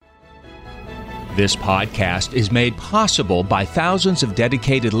This podcast is made possible by thousands of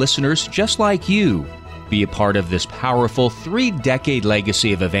dedicated listeners just like you. Be a part of this powerful 3-decade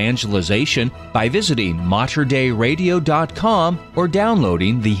legacy of evangelization by visiting matterdayradio.com or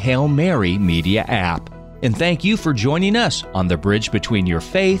downloading the Hail Mary Media app. And thank you for joining us on the bridge between your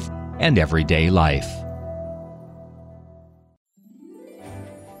faith and everyday life.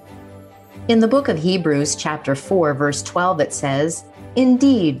 In the book of Hebrews, chapter 4, verse 12, it says,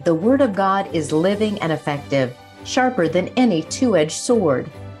 "Indeed, the word of God is living and effective, sharper than any two-edged sword,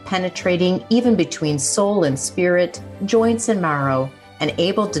 penetrating even between soul and spirit, joints and marrow, and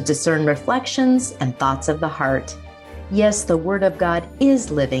able to discern reflections and thoughts of the heart." Yes, the word of God is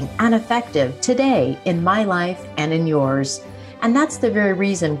living and effective today in my life and in yours. And that's the very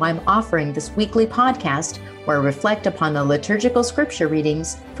reason why I'm offering this weekly podcast where I reflect upon the liturgical scripture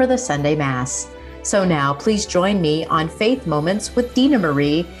readings for the Sunday Mass. So now, please join me on Faith Moments with Dina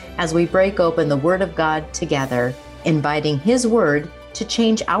Marie as we break open the Word of God together, inviting His Word to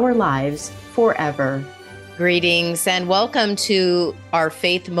change our lives forever. Greetings and welcome to our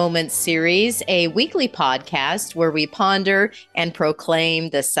Faith Moments series, a weekly podcast where we ponder and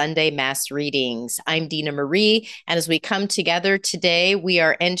proclaim the Sunday Mass readings. I'm Dina Marie, and as we come together today, we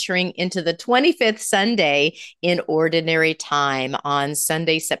are entering into the 25th Sunday in Ordinary Time on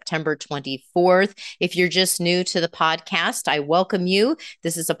Sunday, September 24th. If you're just new to the podcast, I welcome you.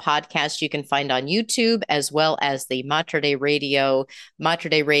 This is a podcast you can find on YouTube as well as the Mater Dei Radio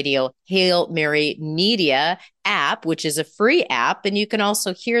Hail Mary Media app, which is a free app. And you can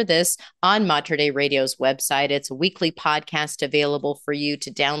also hear this on Mater Dei Radio's website. It's a weekly podcast available for you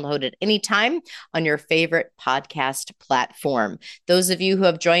to download at any time on your favorite podcast platform. Those of you who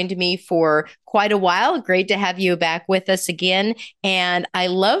have joined me for quite a while, great to have you back with us again. And I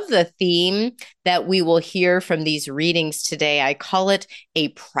love the theme that we will hear from these readings today. I call it a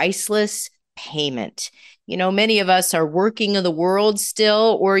priceless payment. You know, many of us are working in the world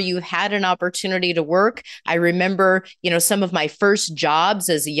still, or you had an opportunity to work. I remember, some of my first jobs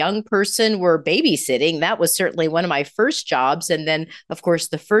as a young person were babysitting. That was certainly one of my first jobs. And then, of course,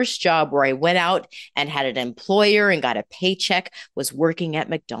 the first job where I went out and had an employer and got a paycheck was working at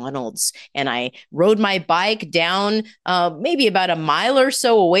McDonald's. And I rode my bike down maybe about a mile or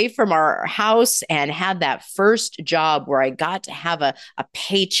so away from our house and had that first job where I got to have a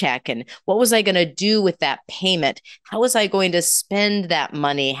paycheck. And what was I going to do with that payment? How was I going to spend that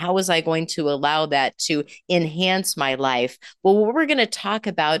money? How was I going to allow that to enhance my life? Well, what we're going to talk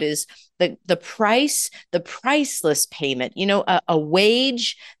about is the priceless payment, a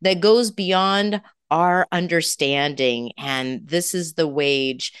wage that goes beyond our understanding. And this is the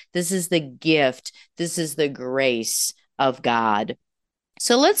wage, this is the gift, this is the grace of God.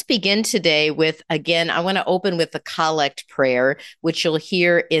 So let's begin today with, again, I want to open with the collect prayer, which you'll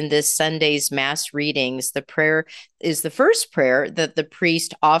hear in this Sunday's Mass readings. The prayer is the first prayer that the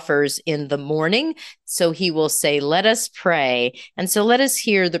priest offers in the morning. So he will say, "Let us pray." And so let us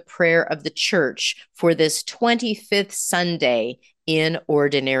hear the prayer of the Church for this 25th Sunday in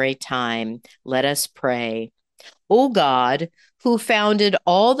Ordinary Time. Let us pray. O God, who founded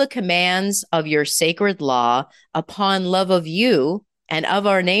all the commands of your sacred law upon love of you and of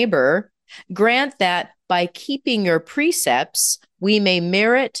our neighbor, grant that by keeping your precepts, we may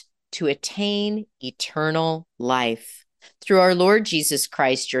merit to attain eternal life. Through our Lord Jesus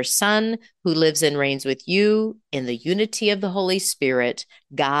Christ, your Son, who lives and reigns with you in the unity of the Holy Spirit,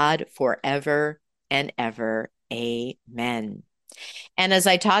 God forever and ever. Amen. And as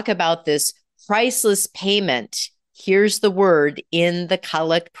I talk about this priceless payment, here's the word in the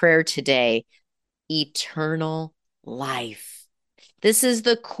collect prayer today: eternal life. This is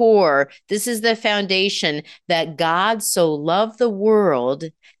the core. This is the foundation, that God so loved the world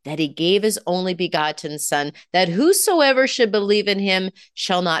that he gave his only begotten Son, that whosoever should believe in him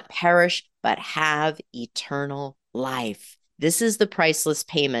shall not perish, but have eternal life. This is the priceless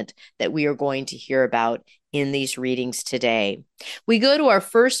payment that we are going to hear about in these readings today. We go to our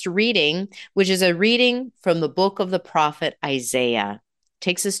first reading, which is a reading from the book of the prophet Isaiah. It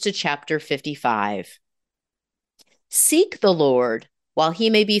takes us to chapter 55. Seek the Lord while he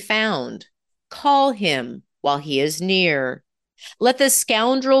may be found. Call him while he is near. Let the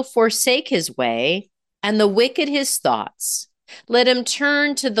scoundrel forsake his way, and the wicked his thoughts. Let him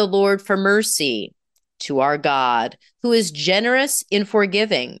turn to the Lord for mercy, to our God, who is generous in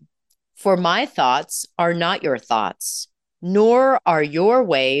forgiving. For my thoughts are not your thoughts, nor are your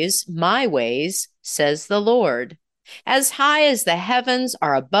ways my ways, says the Lord. As high as the heavens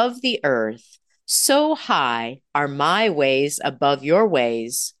are above the earth, so high are my ways above your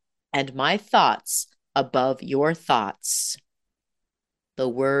ways, and my thoughts above your thoughts. The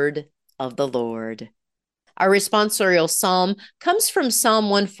word of the Lord. Our responsorial psalm comes from Psalm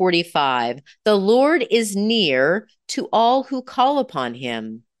 145. The Lord is near to all who call upon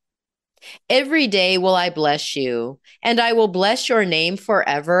him. Every day will I bless you, and I will bless your name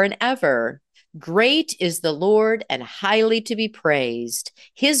forever and ever. Great is the Lord and highly to be praised.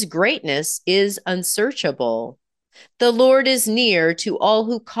 His greatness is unsearchable. The Lord is near to all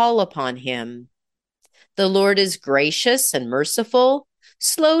who call upon him. The Lord is gracious and merciful,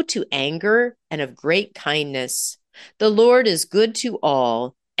 slow to anger, and of great kindness. The Lord is good to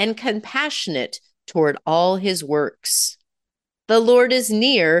all and compassionate toward all his works. The Lord is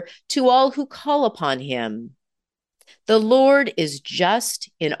near to all who call upon him. The Lord is just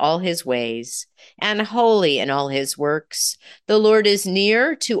in all his ways and holy in all his works. The Lord is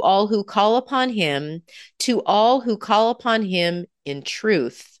near to all who call upon him, to all who call upon him in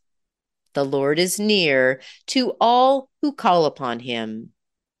truth. The Lord is near to all who call upon him.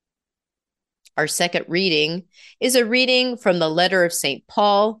 Our second reading is a reading from the letter of St.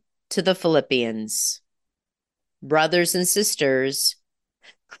 Paul to the Philippians. Brothers and sisters,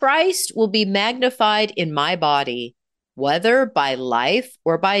 Christ will be magnified in my body, whether by life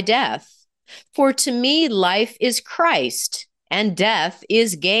or by death. For to me, life is Christ, and death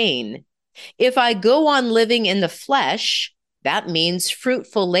is gain. If I go on living in the flesh, that means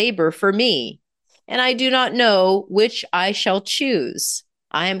fruitful labor for me, and I do not know which I shall choose.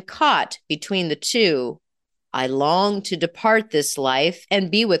 I am caught between the two. I long to depart this life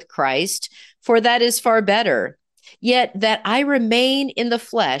and be with Christ, for that is far better. Yet that I remain in the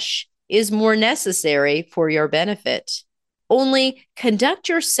flesh is more necessary for your benefit. Only conduct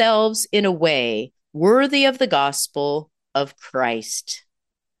yourselves in a way worthy of the gospel of Christ.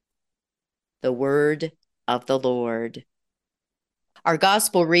 The word of the Lord. Our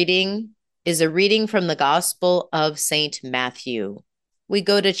gospel reading is a reading from the Gospel of St. Matthew. We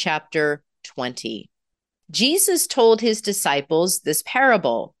go to chapter 20. Jesus told his disciples this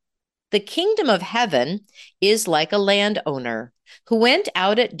parable. The kingdom of heaven is like a landowner who went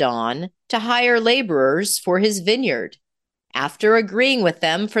out at dawn to hire laborers for his vineyard. After agreeing with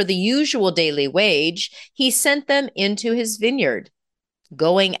them for the usual daily wage, he sent them into his vineyard.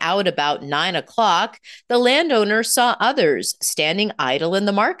 Going out about 9 o'clock, the landowner saw others standing idle in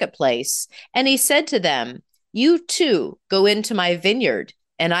the marketplace, and he said to them, "You too go into my vineyard,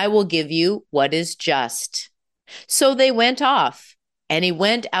 and I will give you what is just." So they went off, and he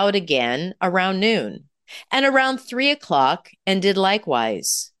went out again around noon, and around 3 o'clock, and did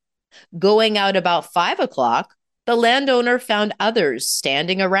likewise. Going out about 5 o'clock, the landowner found others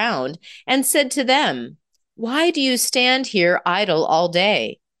standing around, and said to them, "Why do you stand here idle all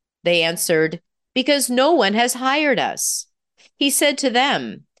day?" They answered, "Because no one has hired us." He said to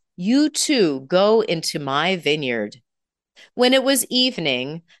them, "You too go into my vineyard." When it was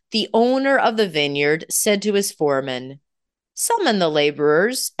evening, the owner of the vineyard said to his foreman, "Summon the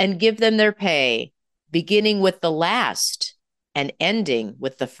laborers and give them their pay, beginning with the last and ending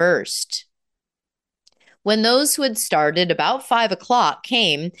with the first." When those who had started about 5 o'clock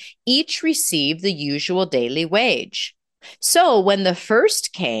came, each received the usual daily wage. So when the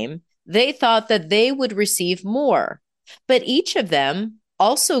first came, they thought that they would receive more, but each of them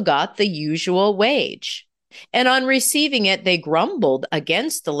also got the usual wage. And on receiving it, they grumbled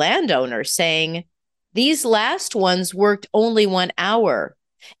against the landowner, saying, "These last ones worked only 1 hour,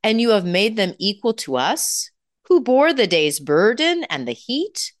 and you have made them equal to us, who bore the day's burden and the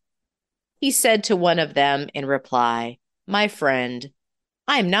heat?" He said to one of them in reply, "My friend,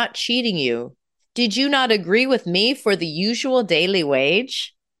 I am not cheating you. Did you not agree with me for the usual daily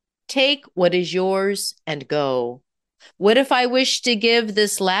wage? Take what is yours and go. What if I wish to give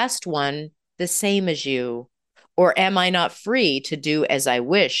this last one the same as you? Or am I not free to do as I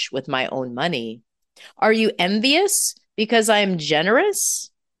wish with my own money? Are you envious because I am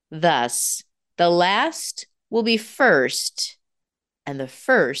generous? Thus, the last will be first, and the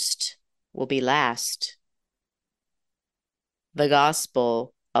first will be last." The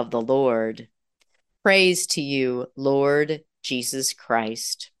Gospel of the Lord. Praise to you, Lord Jesus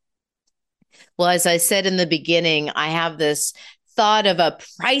Christ. Well, as I said in the beginning, I have this thought of a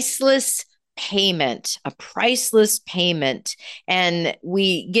priceless payment, a priceless payment. And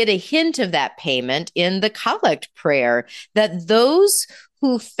we get a hint of that payment in the collect prayer, that those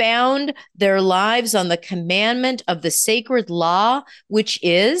who found their lives on the commandment of the sacred law, which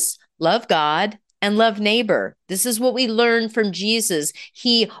is love God and love neighbor. This is what we learn from Jesus.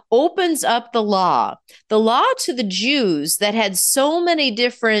 He opens up the law to the Jews that had so many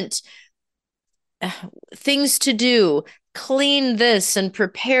different things to do, clean this and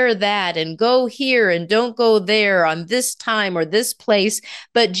prepare that and go here and don't go there on this time or this place.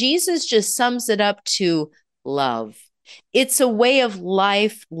 But Jesus just sums it up to love. It's a way of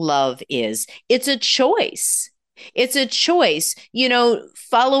life, love is. It's a choice. It's a choice,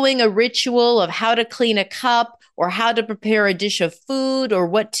 following a ritual of how to clean a cup or how to prepare a dish of food or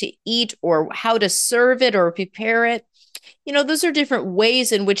what to eat or how to serve it or prepare it. Those are different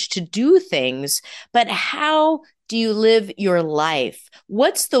ways in which to do things, but how do you live your life?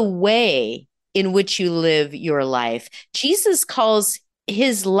 What's the way in which you live your life? Jesus calls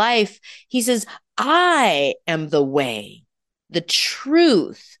his life, he says, I am the way, the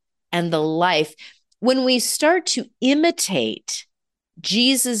truth, and the life. When we start to imitate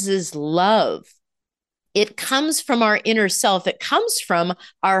Jesus's love, it comes from our inner self. It comes from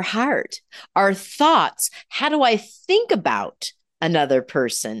our heart, our thoughts. How do I think about another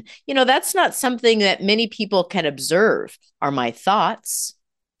person? That's not something that many people can observe. Are my thoughts,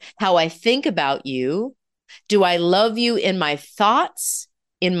 how I think about you? Do I love you in my thoughts,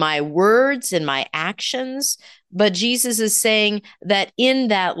 in my words, in my actions? But Jesus is saying that in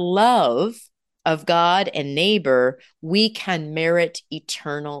that love of God and neighbor, we can merit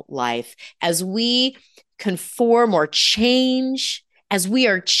eternal life as we conform or change, as we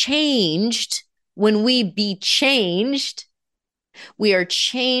are changed. When we be changed, we are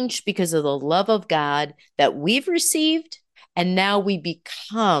changed because of the love of God that we've received, and now we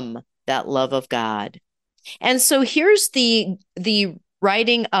become that love of God. And so here's the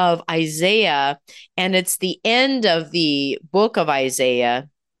writing of Isaiah, and it's the end of the book of Isaiah.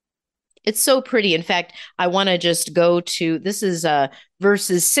 It's so pretty. In fact, I want to just go to, this is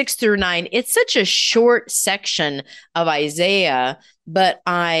verses 6-9. It's such a short section of Isaiah, but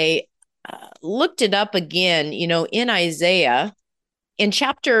I looked it up again, in Isaiah. In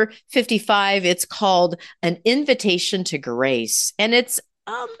chapter 55, it's called An Invitation to Grace. And it's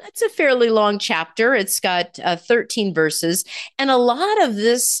a fairly long chapter. It's got 13 verses. And a lot of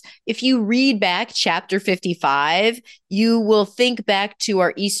this, if you read back chapter 55, you will think back to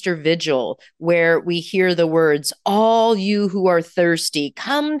our Easter vigil, where we hear the words, all you who are thirsty,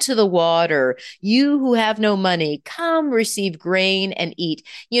 come to the water. You who have no money, come receive grain and eat.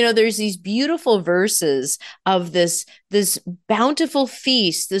 There's these beautiful verses of this bountiful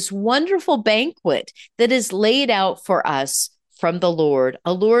feast, this wonderful banquet that is laid out for us from the Lord,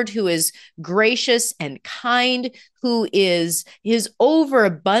 a Lord who is gracious and kind, who is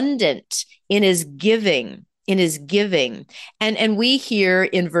overabundant in his giving, And we hear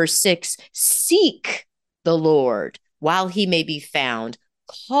in verse 6, seek the Lord while he may be found,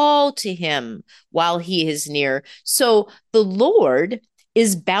 call to him while he is near. So the Lord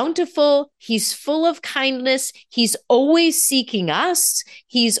is bountiful. He's full of kindness. He's always seeking us.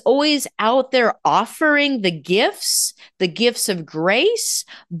 He's always out there offering the gifts of grace,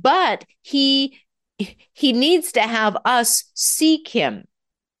 but he needs to have us seek him.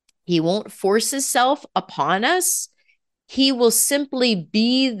 He won't force himself upon us. He will simply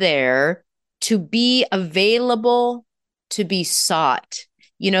be there to be available, to be sought.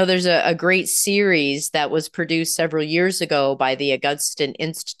 There's a great series that was produced several years ago by the Augustine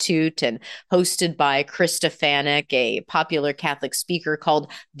Institute and hosted by Krista Fanek, a popular Catholic speaker,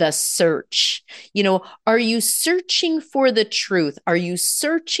 called The Search. Are you searching for the truth? Are you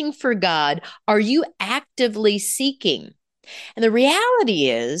searching for God? Are you actively seeking? And the reality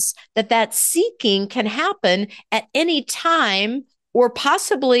is that seeking can happen at any time or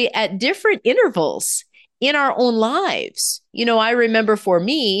possibly at different intervals in our own lives. I remember for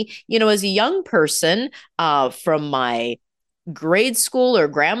me, as a young person, from my grade school or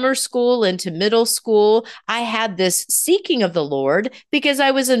grammar school into middle school, I had this seeking of the Lord because I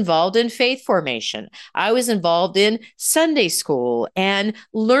was involved in faith formation. I was involved in Sunday school and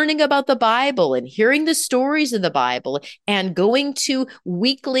learning about the Bible and hearing the stories of the Bible and going to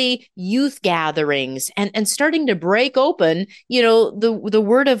weekly youth gatherings and starting to break open, the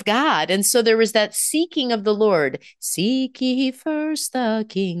word of God. And so there was that seeking of the Lord. Seek ye first the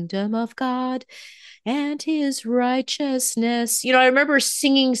kingdom of God and his righteousness. I remember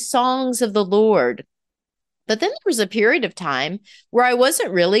singing songs of the Lord. But then there was a period of time where I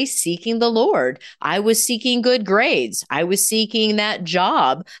wasn't really seeking the Lord. I was seeking good grades. I was seeking that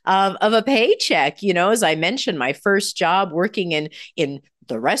job of a paycheck. As I mentioned, my first job working in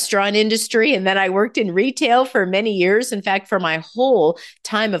the restaurant industry. And then I worked in retail for many years. In fact, for my whole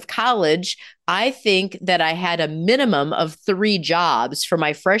time of college, I think that I had a minimum of 3 jobs from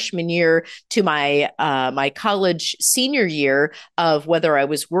my freshman year to my college senior year, of whether I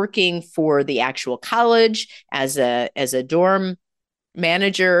was working for the actual college as a dorm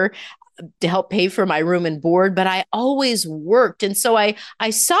manager, to help pay for my room and board, but I always worked. And so I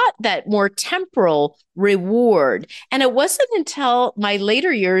sought that more temporal reward. And it wasn't until my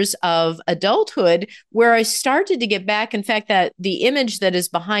later years of adulthood where I started to get back. In fact, that the image that is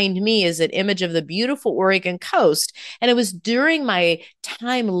behind me is an image of the beautiful Oregon coast. And it was during my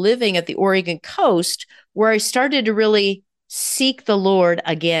time living at the Oregon coast where I started to really seek the Lord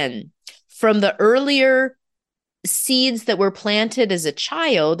again. From the earlier seeds that were planted as a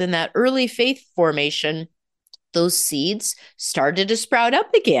child in that early faith formation, those seeds started to sprout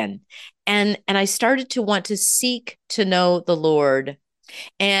up again. And I started to want to seek to know the Lord.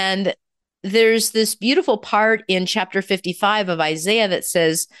 And there's this beautiful part in chapter 55 of Isaiah that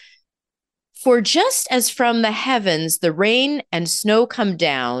says, "For just as from the heavens the rain and snow come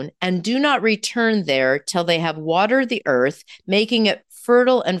down and do not return there till they have watered the earth, making it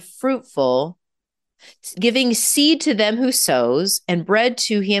fertile and fruitful, giving seed to them who sows and bread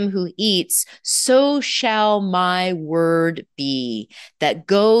to him who eats, so shall my word be that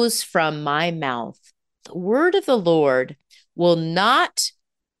goes from my mouth. The word of the Lord will not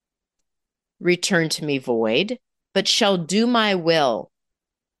return to me void, but shall do my will,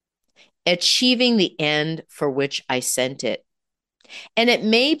 achieving the end for which I sent it." And it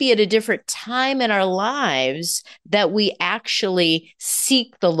may be at a different time in our lives that we actually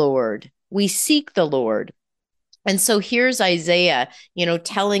seek the Lord. We seek the Lord. And so here's Isaiah,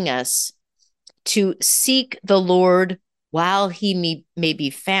 telling us to seek the Lord while he may be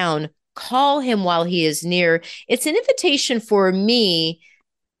found, call him while he is near. It's an invitation for me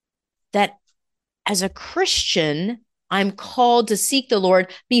that as a Christian, I'm called to seek the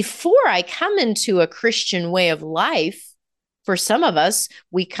Lord before I come into a Christian way of life. For some of us,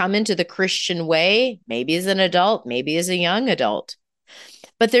 we come into the Christian way, maybe as an adult, maybe as a young adult.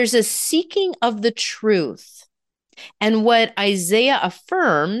 But there's a seeking of the truth. And what Isaiah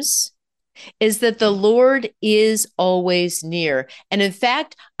affirms is that the Lord is always near. And in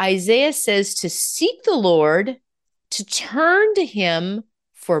fact, Isaiah says to seek the Lord, to turn to him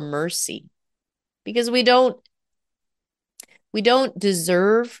for mercy, because we don't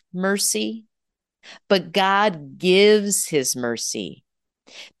deserve mercy, but God gives his mercy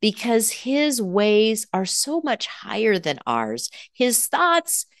because his ways are so much higher than ours. His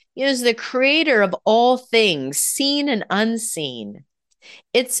thoughts, is the creator of all things, seen and unseen.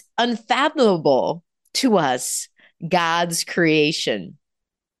 It's unfathomable to us, God's creation.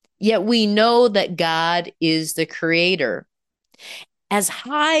 Yet we know that God is the creator. As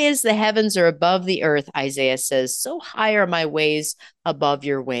high as the heavens are above the earth, Isaiah says, so high are my ways above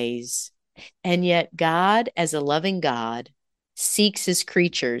your ways. And yet God, as a loving God, seeks his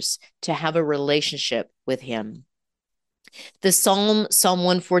creatures to have a relationship with him. The Psalm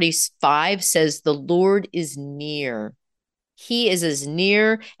 145 says, the Lord is near. He is as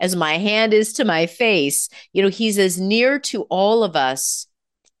near as my hand is to my face. He's as near to all of us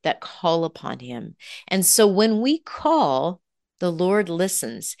that call upon him. And so when we call, the Lord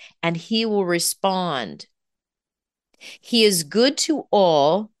listens and he will respond. He is good to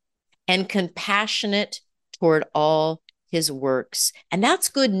all and compassionate toward all his works. And that's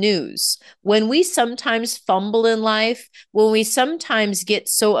good news. When we sometimes fumble in life, when we sometimes get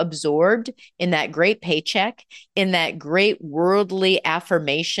so absorbed in that great paycheck, in that great worldly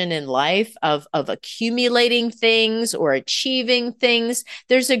affirmation in life of accumulating things or achieving things,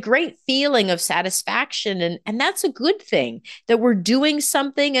 there's a great feeling of satisfaction. And that's a good thing, that we're doing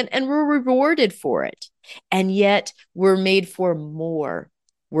something and we're rewarded for it. And yet we're made for more.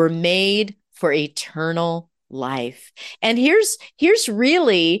 We're made for eternal life. And here's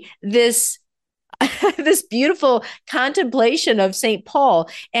really this this beautiful contemplation of St. Paul.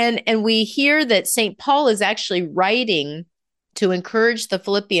 And we hear that St. Paul is actually writing to encourage the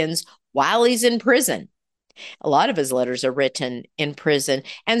Philippians while he's in prison. A lot of his letters are written in prison.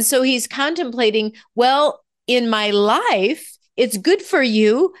 And so he's contemplating, well, in my life, it's good for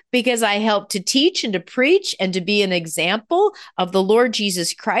you because I help to teach and to preach and to be an example of the Lord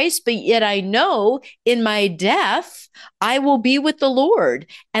Jesus Christ. But yet I know in my death, I will be with the Lord.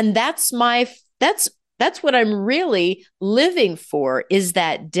 And that's what I'm really living for, is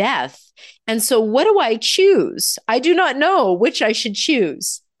that death. And so what do I choose? I do not know which I should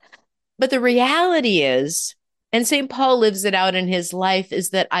choose. But the reality is, and St. Paul lives it out in his life, is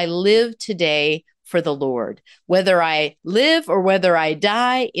that I live today for the Lord. Whether I live or whether I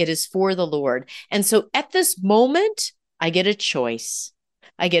die, it is for the Lord. And so at this moment, I get a choice.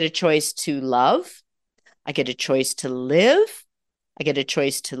 I get a choice to love. I get a choice to live. I get a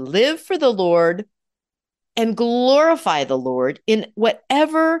choice to live for the Lord and glorify the Lord in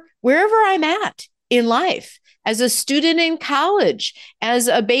wherever I'm at, in life, as a student in college, as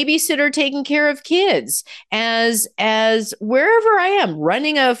a babysitter taking care of kids, as wherever I am,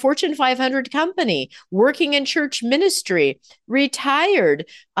 running a Fortune 500 company, working in church ministry, retired,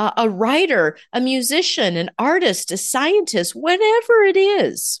 a writer, a musician, an artist, a scientist, whatever it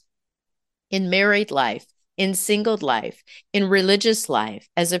is, in married life, in single life, in religious life,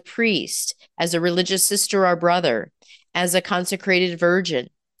 as a priest, as a religious sister or brother, as a consecrated virgin,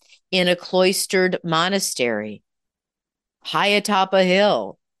 in a cloistered monastery, high atop a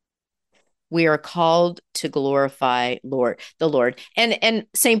hill. We are called to glorify the Lord. And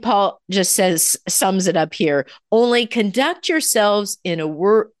St. Paul just sums it up here. Only conduct yourselves in a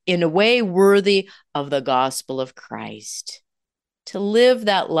way worthy of the gospel of Christ. To live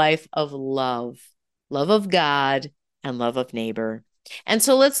that life of love of God and love of neighbor. And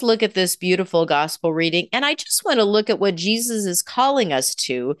so let's look at this beautiful gospel reading. And I just want to look at what Jesus is calling us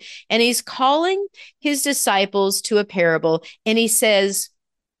to. And he's calling his disciples to a parable. And he says,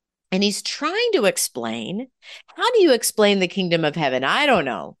 and he's trying to explain, how do you explain the kingdom of heaven? I don't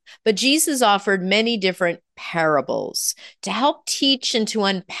know. But Jesus offered many different parables to help teach and to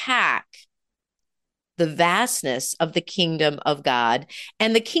unpack the vastness of the kingdom of God.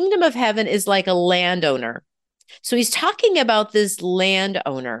 And the kingdom of heaven is like a landowner. So he's talking about this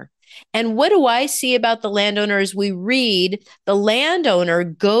landowner. And what do I see about the landowner as we read? The landowner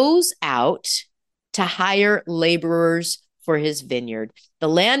goes out to hire laborers for his vineyard. The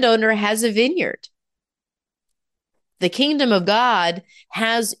landowner has a vineyard. The kingdom of God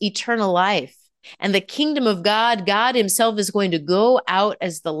has eternal life. And the kingdom of God, God himself is going to go out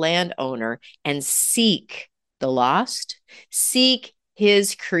as the landowner and seek the lost, seek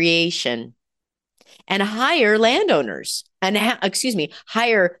his creation, and hire landowners and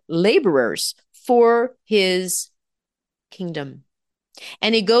hire laborers for his kingdom.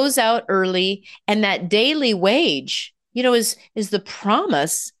 And he goes out early, and that daily wage, is the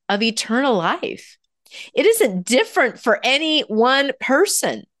promise of eternal life. It isn't different for any one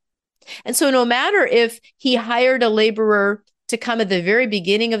person. And so no matter if he hired a laborer to come at the very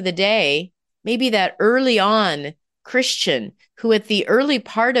beginning of the day, maybe that early on Christian who at the early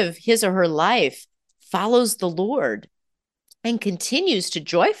part of his or her life follows the Lord and continues to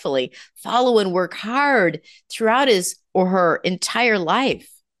joyfully follow and work hard throughout his or her entire life.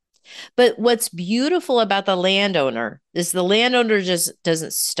 But what's beautiful about the landowner is the landowner just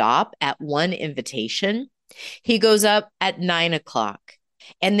doesn't stop at one invitation. He goes up at 9:00.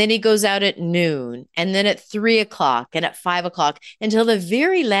 And then he goes out at noon, and then at 3:00 and at 5:00 until the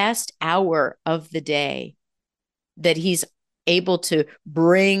very last hour of the day that he's able to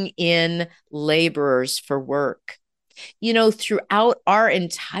bring in laborers for work. Throughout our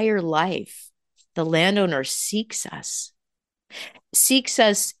entire life, the landowner seeks us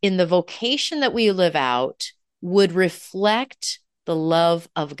in the vocation that we live out would reflect the love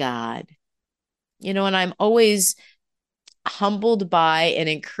of God. And I'm always humbled by and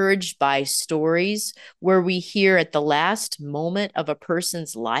encouraged by stories where we hear at the last moment of a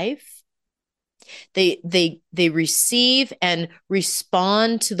person's life, they receive and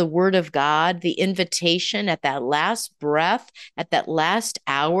respond to the word of God, the invitation at that last breath, at that last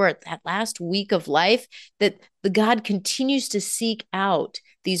hour, at that last week of life, that the God continues to seek out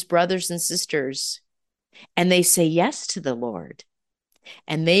these brothers and sisters, and they say yes to the Lord,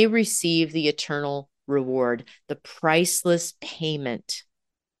 and they receive the eternal reward, the priceless payment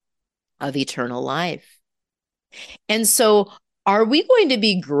of eternal life. And so, are we going to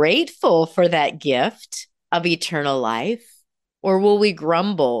be grateful for that gift of eternal life, or will we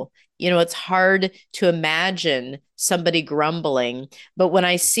grumble? It's hard to imagine somebody grumbling, but when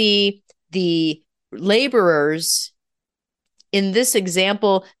I see the laborers in this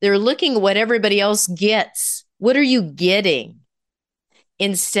example, they're looking at what everybody else gets. What are you getting?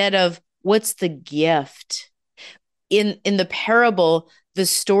 Instead of what's the gift? In the parable, the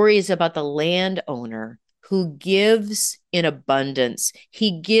story is about the landowner who gives in abundance.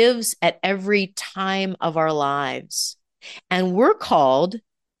 He gives at every time of our lives. And we're called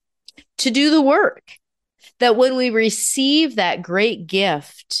to do the work. That when we receive that great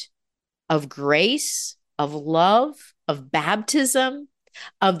gift of grace, of love, of baptism,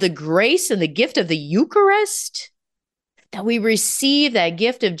 of the grace and the gift of the Eucharist, that we receive that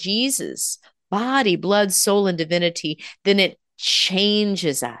gift of Jesus, body, blood, soul, and divinity, then it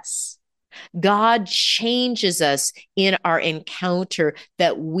changes us. God changes us in our encounter,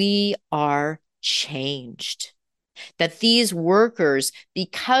 that we are changed. That these workers,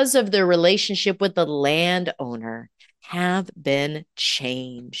 because of their relationship with the landowner, have been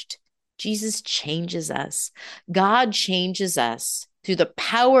changed. Jesus changes us. God changes us through the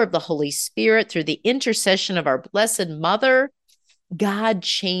power of the Holy Spirit, through the intercession of our Blessed Mother, God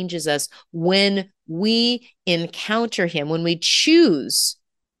changes us when we encounter him, when we choose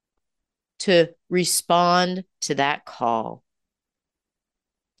to respond to that call.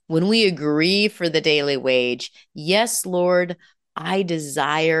 When we agree for the daily wage, yes, Lord, I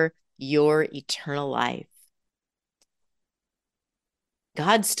desire your eternal life.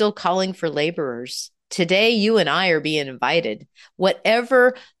 God's still calling for laborers. Today, you and I are being invited.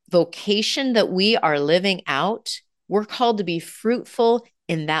 Whatever vocation that we are living out, we're called to be fruitful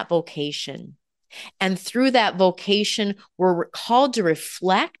in that vocation. And through that vocation, we're called to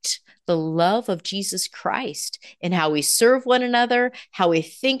reflect the love of Jesus Christ in how we serve one another, how we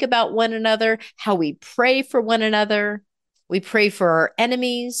think about one another, how we pray for one another. We pray for our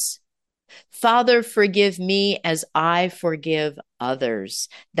enemies. Father, forgive me as I forgive others.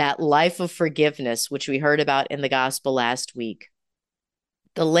 That life of forgiveness, which we heard about in the gospel last week.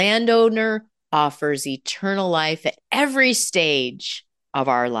 The landowner offers eternal life at every stage of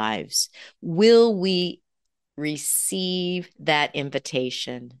our lives. Will we receive that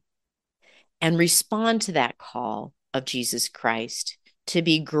invitation and respond to that call of Jesus Christ to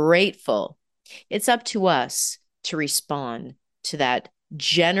be grateful? It's up to us to respond to that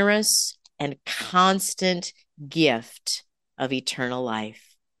generous and constant gift of eternal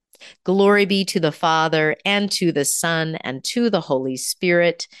life. Glory be to the Father, and to the Son, and to the Holy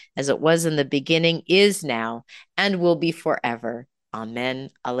Spirit, as it was in the beginning, is now, and will be forever.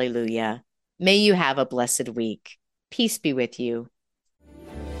 Amen. Alleluia. May you have a blessed week. Peace be with you.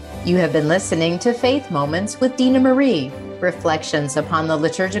 You have been listening to Faith Moments with Dina Marie, reflections upon the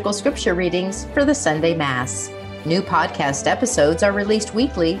liturgical scripture readings for the Sunday Mass. New podcast episodes are released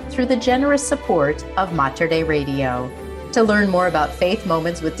weekly through the generous support of Mater Dei Radio. To learn more about Faith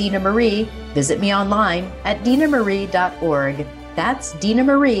Moments with Dina Marie, visit me online at dinamarie.org. That's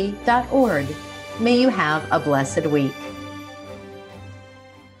dinamarie.org. May you have a blessed week.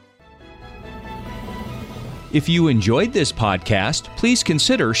 If you enjoyed this podcast, please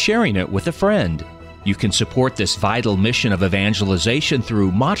consider sharing it with a friend. You can support this vital mission of evangelization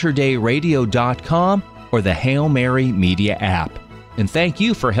through materdeiradio.com or the Hail Mary Media app. And thank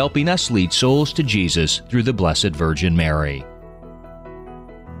you for helping us lead souls to Jesus through the Blessed Virgin Mary.